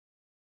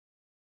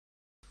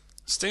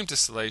Steam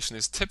distillation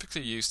is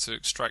typically used to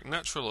extract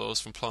natural oils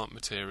from plant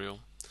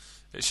material.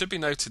 It should be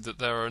noted that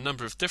there are a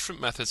number of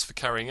different methods for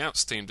carrying out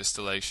steam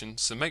distillation,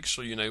 so make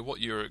sure you know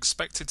what you are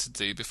expected to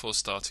do before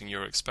starting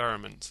your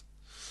experiment.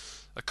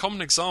 A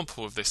common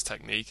example of this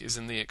technique is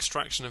in the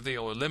extraction of the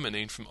oil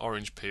limonene from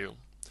orange peel.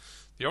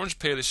 The orange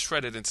peel is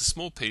shredded into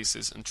small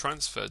pieces and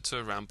transferred to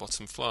a round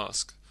bottom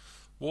flask.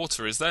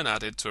 Water is then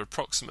added to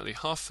approximately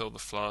half fill the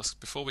flask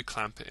before we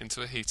clamp it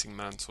into a heating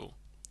mantle.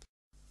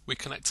 We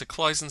connect a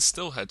Claisen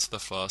still head to the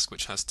flask,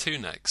 which has two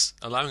necks,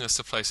 allowing us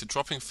to place a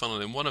dropping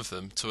funnel in one of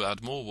them to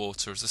add more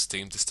water as the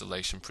steam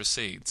distillation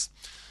proceeds.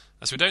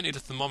 As we don't need a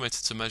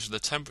thermometer to measure the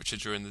temperature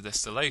during the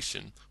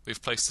distillation,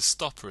 we've placed a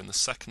stopper in the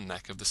second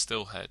neck of the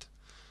still head.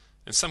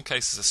 In some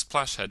cases a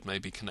splash head may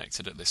be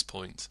connected at this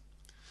point.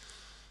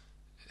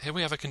 Here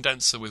we have a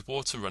condenser with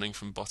water running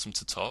from bottom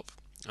to top,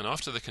 and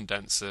after the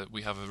condenser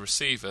we have a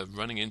receiver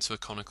running into a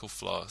conical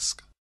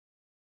flask.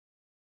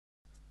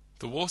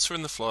 The water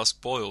in the flask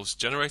boils,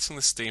 generating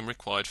the steam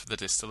required for the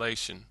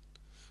distillation.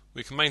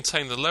 We can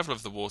maintain the level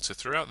of the water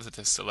throughout the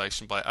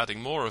distillation by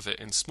adding more of it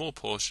in small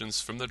portions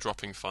from the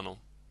dropping funnel.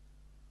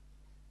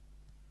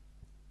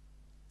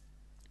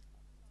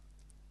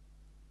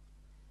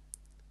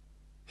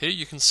 Here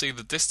you can see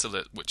the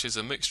distillate, which is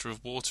a mixture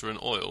of water and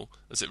oil,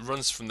 as it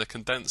runs from the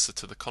condenser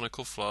to the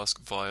conical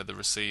flask via the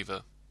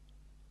receiver.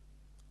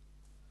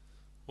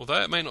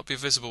 Although it may not be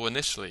visible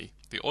initially,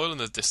 the oil in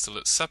the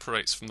distillate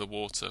separates from the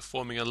water,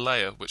 forming a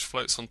layer which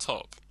floats on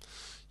top.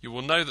 You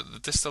will know that the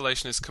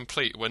distillation is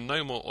complete when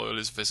no more oil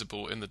is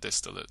visible in the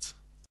distillate.